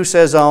verse 2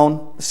 goes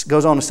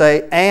on to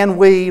say, and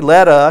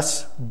let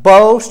us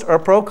boast or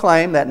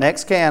proclaim, that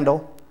next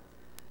candle,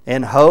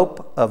 in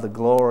hope of the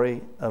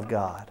glory of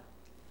God.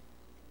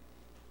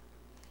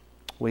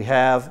 We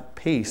have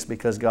peace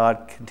because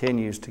God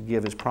continues to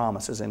give His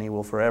promises, and He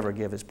will forever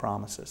give His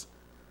promises.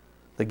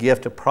 The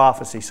gift of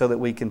prophecy, so that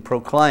we can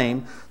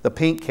proclaim the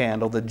pink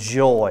candle, the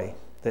joy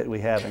that we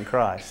have in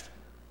Christ.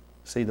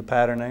 See the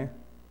pattern there?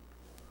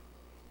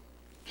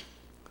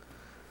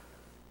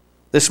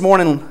 This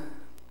morning,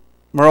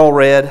 Merle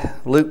read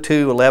Luke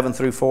 2:11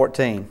 through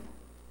 14.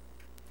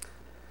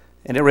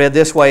 And it read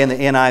this way in the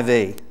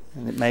NIV.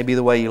 And it may be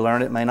the way you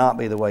learned it, it may not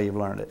be the way you've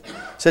learned it.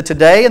 It said,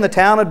 today in the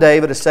town of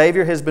David a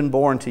Savior has been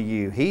born to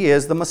you. He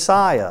is the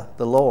Messiah,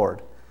 the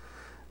Lord.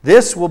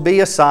 This will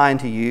be a sign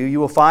to you. You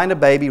will find a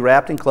baby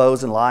wrapped in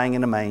clothes and lying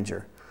in a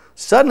manger.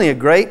 Suddenly a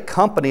great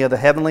company of the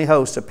heavenly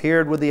hosts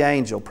appeared with the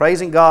angel,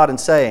 praising God and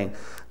saying,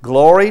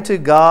 glory to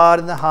God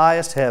in the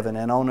highest heaven,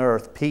 and on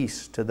earth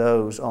peace to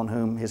those on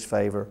whom His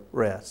favor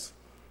rests.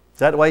 Is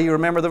that the way you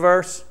remember the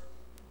verse?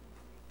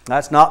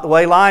 That's not the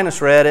way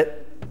Linus read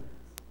it.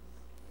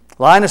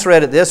 Linus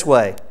read it this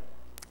way,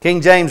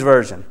 King James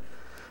Version.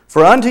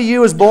 For unto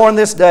you is born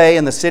this day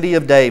in the city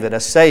of David a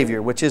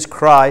Savior, which is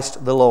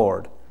Christ the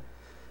Lord.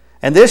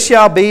 And this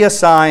shall be a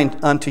sign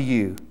unto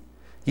you.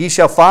 Ye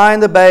shall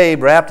find the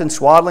babe wrapped in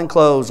swaddling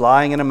clothes,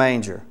 lying in a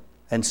manger.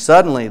 And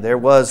suddenly there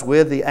was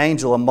with the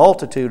angel a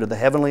multitude of the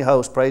heavenly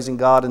host, praising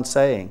God and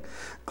saying,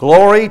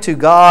 glory to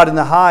God in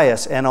the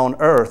highest, and on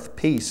earth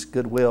peace,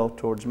 goodwill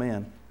towards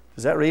men.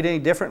 Does that read any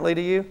differently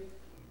to you?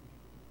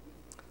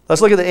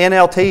 Let's look at the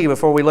NLT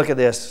before we look at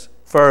this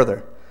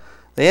further.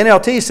 The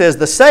NLT says,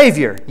 the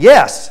Savior,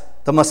 yes,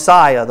 the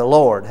Messiah, the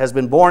Lord, has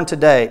been born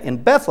today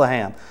in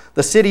Bethlehem,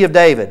 the city of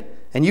David,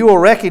 and you will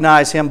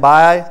recognize Him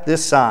by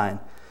this sign.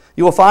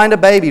 You will find a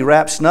baby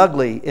wrapped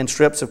snugly in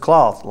strips of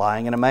cloth,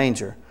 lying in a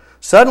manger.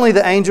 Suddenly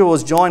the angel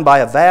was joined by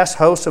a vast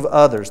host of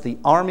others, the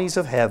armies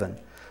of heaven,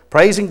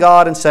 praising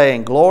God and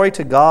saying, glory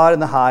to God in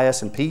the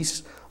highest, and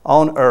peace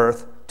on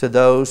earth to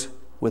those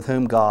with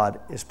whom God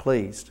is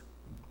pleased.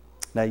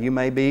 Now you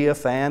may be a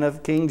fan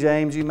of King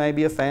James, you may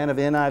be a fan of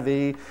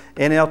NIV,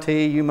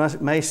 NLT, you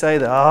may say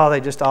that, oh,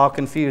 they just all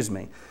confuse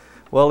me.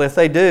 Well, if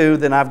they do,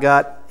 then I've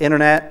got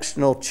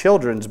International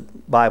Children's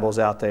Bibles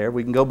out there.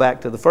 We can go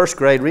back to the first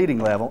grade reading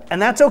level,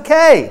 and that's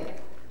okay.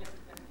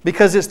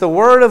 Because it's the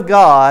Word of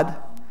God,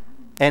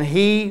 and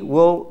He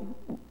will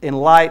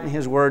enlighten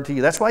His Word to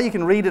you. That's why you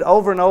can read it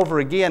over and over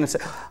again and say,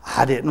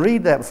 I didn't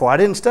read that before. I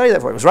didn't study that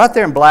before. It was right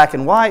there in black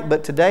and white,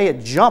 but today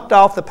it jumped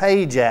off the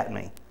page at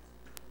me.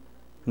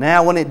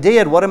 Now, when it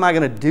did, what am I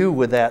going to do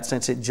with that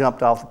since it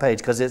jumped off the page?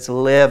 Because it's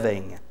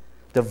living,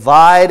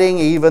 dividing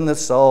even the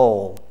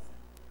soul,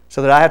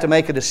 so that I have to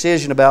make a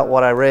decision about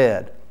what I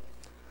read.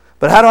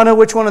 But how do I know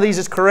which one of these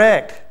is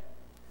correct?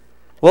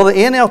 Well, the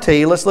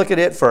NLT, let's look at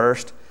it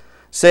first,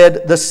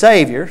 said the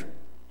Savior.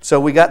 So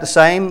we got the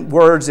same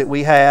words that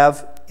we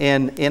have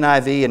in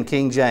NIV and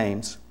King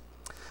James.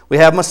 We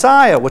have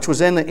Messiah, which was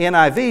in the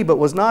NIV but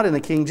was not in the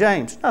King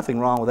James. Nothing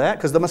wrong with that,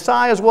 because the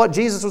Messiah is what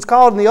Jesus was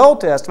called in the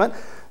Old Testament.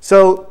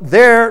 So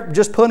they're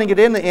just putting it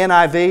in the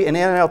NIV and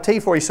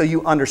NLT for you so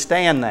you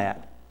understand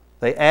that.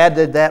 They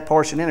added that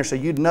portion in there so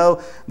you'd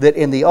know that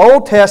in the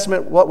Old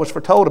Testament what was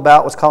foretold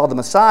about was called the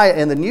Messiah.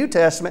 In the New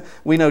Testament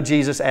we know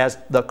Jesus as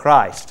the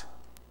Christ.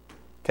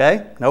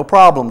 Okay? No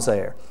problems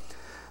there.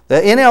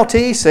 The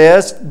NLT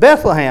says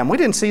Bethlehem. We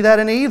didn't see that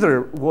in either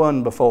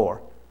one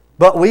before.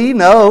 But we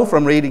know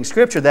from reading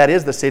Scripture that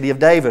is the city of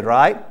David,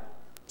 right?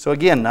 So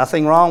again,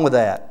 nothing wrong with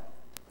that.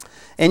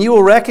 And you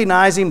will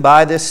recognize Him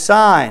by this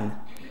sign.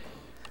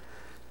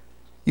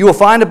 You will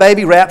find a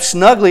baby wrapped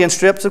snugly in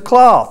strips of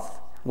cloth.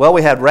 Well,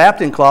 we had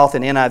wrapped in cloth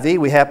in NIV.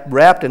 We have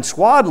wrapped in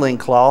swaddling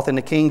cloth in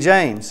the King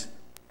James.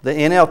 The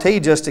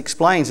NLT just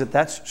explains that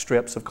that's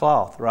strips of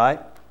cloth, right?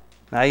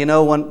 Now you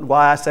know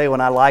why I say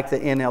when I like the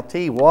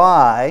NLT.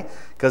 Why?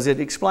 Because it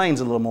explains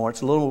a little more.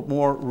 It's a little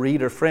more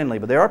reader-friendly.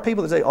 But there are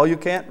people that say, oh, you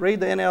can't read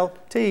the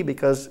NLT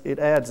because it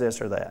adds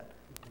this or that.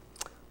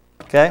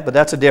 Okay? But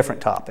that's a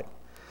different topic.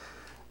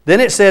 Then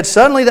it said,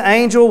 suddenly the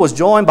angel was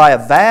joined by a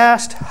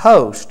vast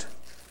host.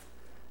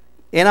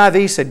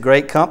 NIV said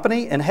great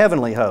company and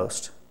heavenly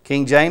host.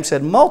 King James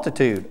said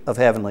multitude of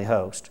heavenly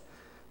host.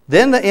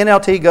 Then the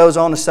NLT goes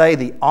on to say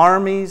the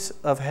armies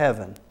of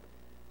heaven.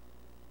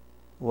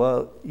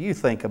 Well, you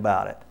think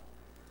about it.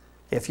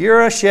 If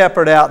you're a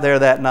shepherd out there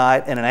that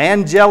night and an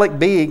angelic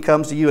being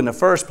comes to you in the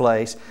first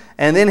place,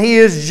 and then he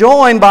is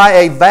joined by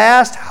a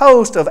vast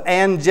host of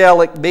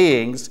angelic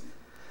beings,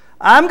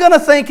 I'm going to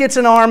think it's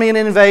an army, an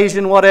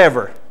invasion,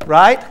 whatever,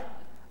 right?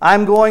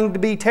 I'm going to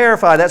be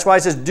terrified. That's why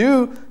it says,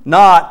 do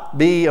not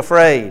be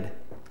afraid.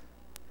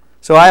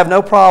 So I have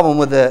no problem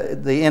with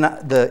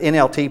the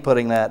NLT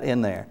putting that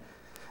in there.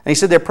 And he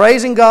said they're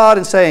praising God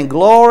and saying,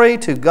 glory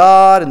to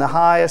God in the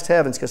highest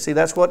heavens. Because see,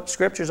 that's what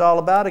Scripture's all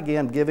about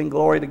again, giving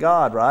glory to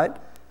God, right?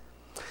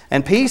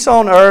 And peace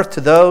on earth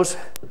to those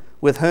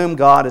with whom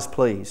God is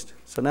pleased.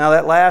 So now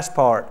that last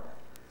part,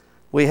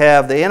 We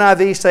have the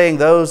NIV saying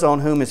those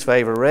on whom his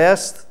favor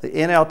rests. The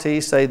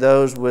NLT say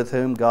those with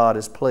whom God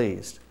is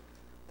pleased.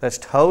 That's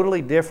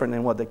totally different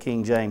than what the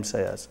King James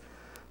says.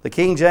 The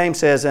King James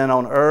says, and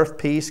on earth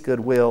peace,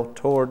 goodwill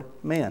toward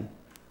men.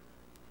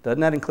 Doesn't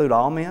that include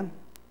all men?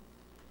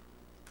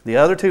 The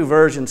other two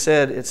versions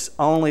said it's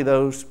only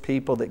those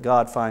people that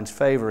God finds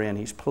favor in,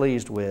 he's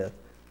pleased with.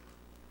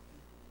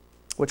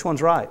 Which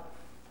one's right?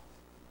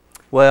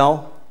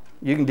 Well,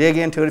 you can dig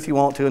into it if you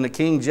want to. And the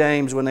King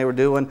James, when they were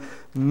doing,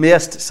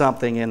 missed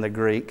something in the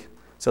Greek.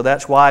 So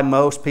that's why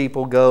most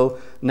people go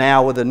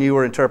now with the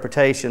newer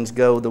interpretations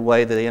go the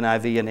way that the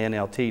NIV and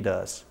NLT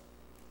does.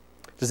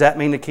 Does that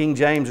mean the King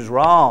James is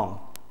wrong?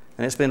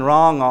 And it's been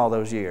wrong all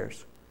those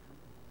years?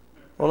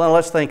 Well, now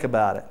let's think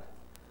about it.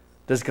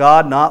 Does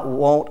God not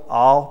want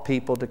all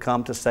people to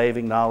come to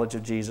saving knowledge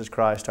of Jesus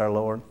Christ our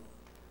Lord?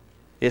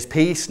 Is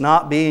peace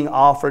not being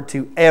offered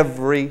to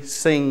every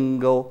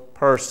single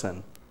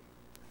person?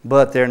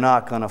 But they're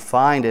not going to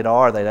find it,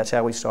 are they? That's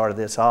how we started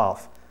this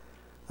off.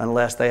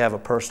 Unless they have a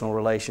personal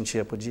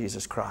relationship with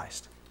Jesus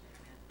Christ.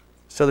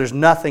 So there's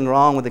nothing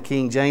wrong with the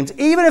King James.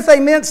 Even if they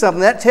meant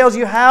something, that tells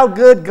you how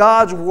good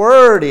God's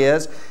Word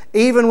is,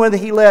 even when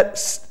He let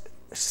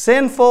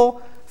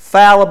sinful,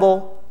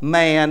 fallible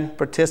man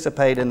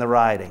participate in the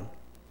writing.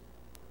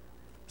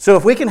 So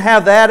if we can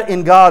have that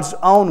in God's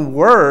own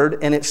Word,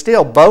 and it's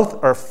still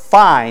both are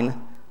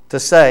fine to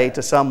say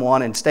to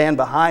someone and stand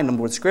behind them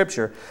with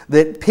Scripture,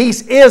 that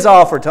peace is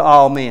offered to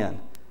all men.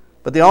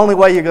 But the only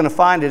way you're going to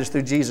find it is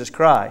through Jesus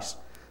Christ.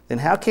 Then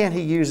how can't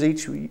He use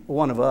each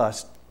one of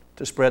us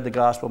to spread the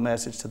gospel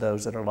message to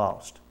those that are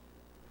lost?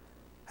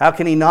 How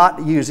can He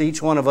not use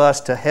each one of us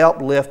to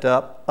help lift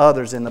up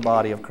others in the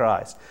body of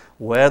Christ?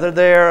 Whether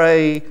they're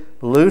a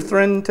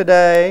Lutheran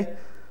today,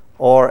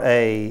 or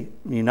a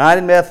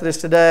United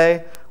Methodist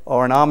today,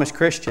 or an Amish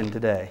Christian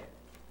today.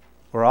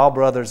 We're all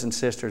brothers and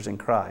sisters in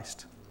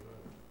Christ.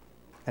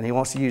 And He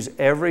wants to use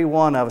every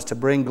one of us to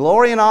bring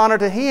glory and honor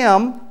to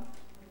Him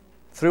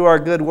through our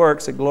good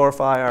works that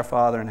glorify our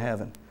Father in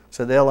heaven.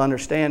 So they'll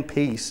understand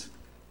peace,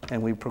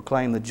 and we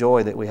proclaim the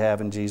joy that we have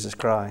in Jesus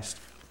Christ.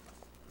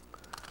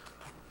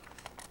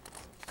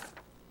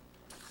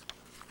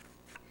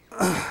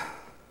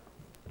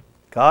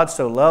 God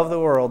so loved the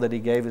world that He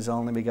gave His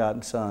only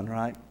begotten Son,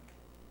 right?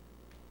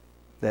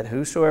 That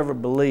whosoever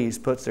believes,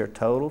 puts their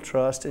total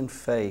trust and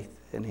faith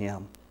in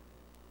Him,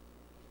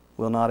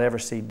 will not ever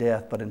see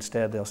death, but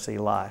instead they'll see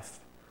life.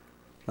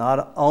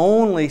 Not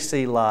only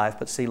see life,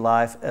 but see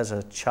life as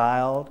a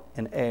child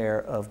and heir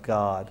of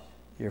God,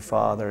 your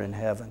Father in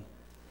heaven.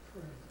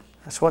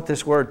 That's what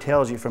this word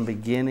tells you from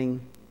beginning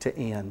to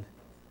end.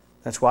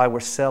 That's why we're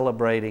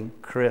celebrating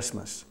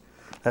Christmas.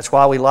 That's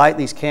why we light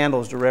these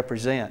candles to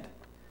represent.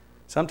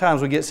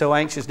 Sometimes we get so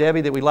anxious,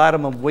 Debbie, that we light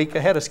them a week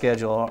ahead of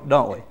schedule,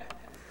 don't we?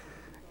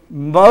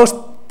 Most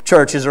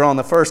churches are on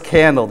the first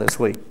candle this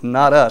week.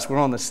 Not us. We're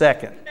on the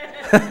second.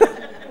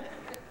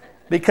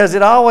 Because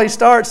it always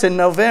starts in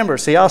November.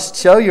 See, I'll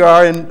show you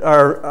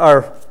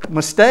our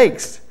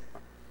mistakes.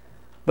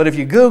 But if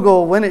you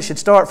Google when it should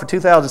start for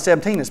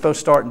 2017, it's supposed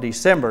to start in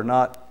December,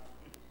 not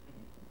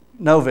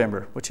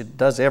November, which it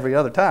does every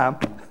other time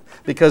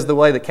because of the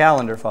way the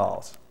calendar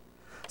falls.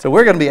 So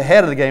we're going to be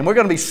ahead of the game. We're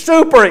going to be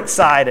super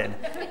excited.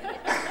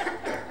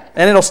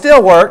 And it'll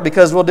still work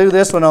because we'll do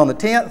this one on the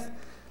 10th,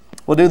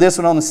 we'll do this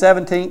one on the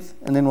 17th,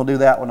 and then we'll do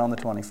that one on the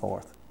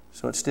 24th.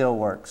 So it still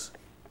works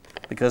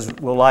because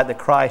we'll light the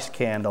Christ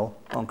candle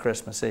on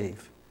Christmas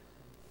Eve.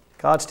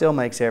 God still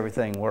makes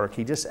everything work.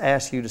 He just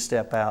asks you to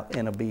step out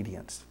in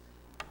obedience.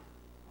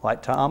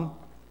 Like Tom?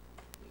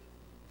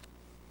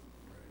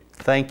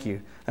 Thank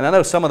you. And I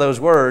know some of those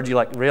words, you're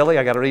like, really?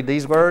 I got to read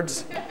these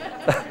words?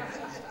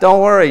 Don't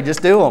worry,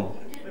 just do them.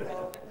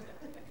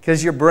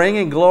 Because you're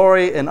bringing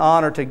glory and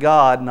honor to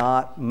God,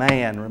 not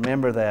man.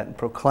 Remember that. And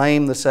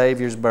proclaim the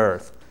Savior's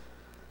birth.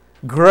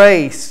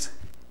 Grace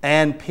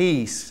and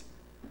peace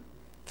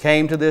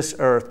came to this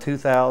earth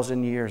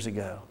 2,000 years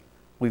ago.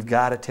 We've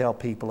got to tell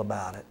people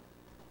about it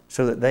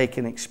so that they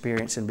can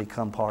experience and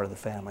become part of the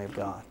family of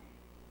God.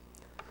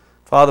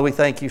 Father, we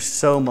thank you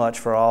so much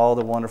for all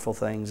the wonderful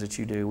things that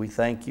you do. We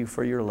thank you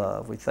for your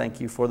love. We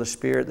thank you for the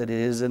Spirit that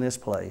is in this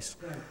place.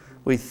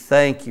 We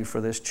thank you for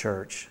this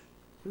church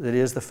that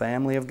is the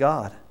family of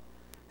God.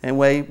 And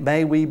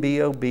may we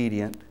be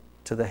obedient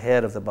to the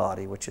head of the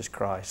body, which is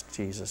Christ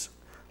Jesus,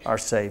 our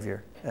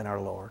Savior and our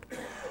Lord.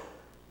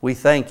 We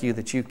thank you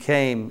that you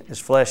came as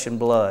flesh and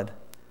blood,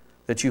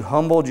 that you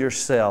humbled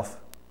yourself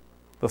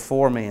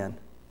before men,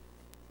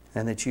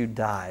 and that you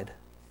died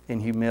in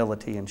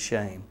humility and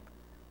shame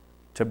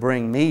to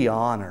bring me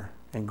honor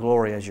and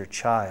glory as your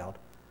child,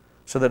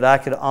 so that I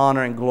could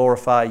honor and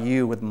glorify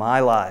you with my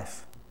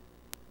life,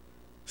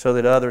 so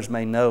that others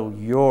may know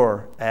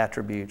your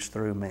attributes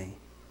through me,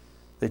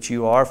 that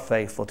you are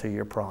faithful to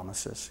your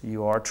promises,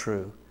 you are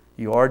true,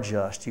 you are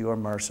just, you are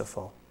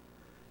merciful,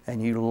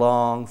 and you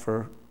long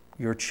for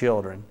your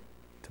children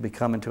to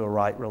become into a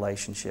right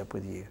relationship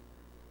with you.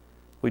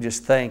 We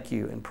just thank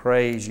you and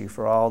praise you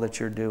for all that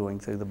you're doing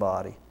through the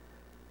body.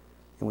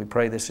 And we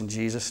pray this in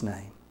Jesus'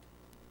 name.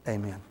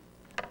 Amen.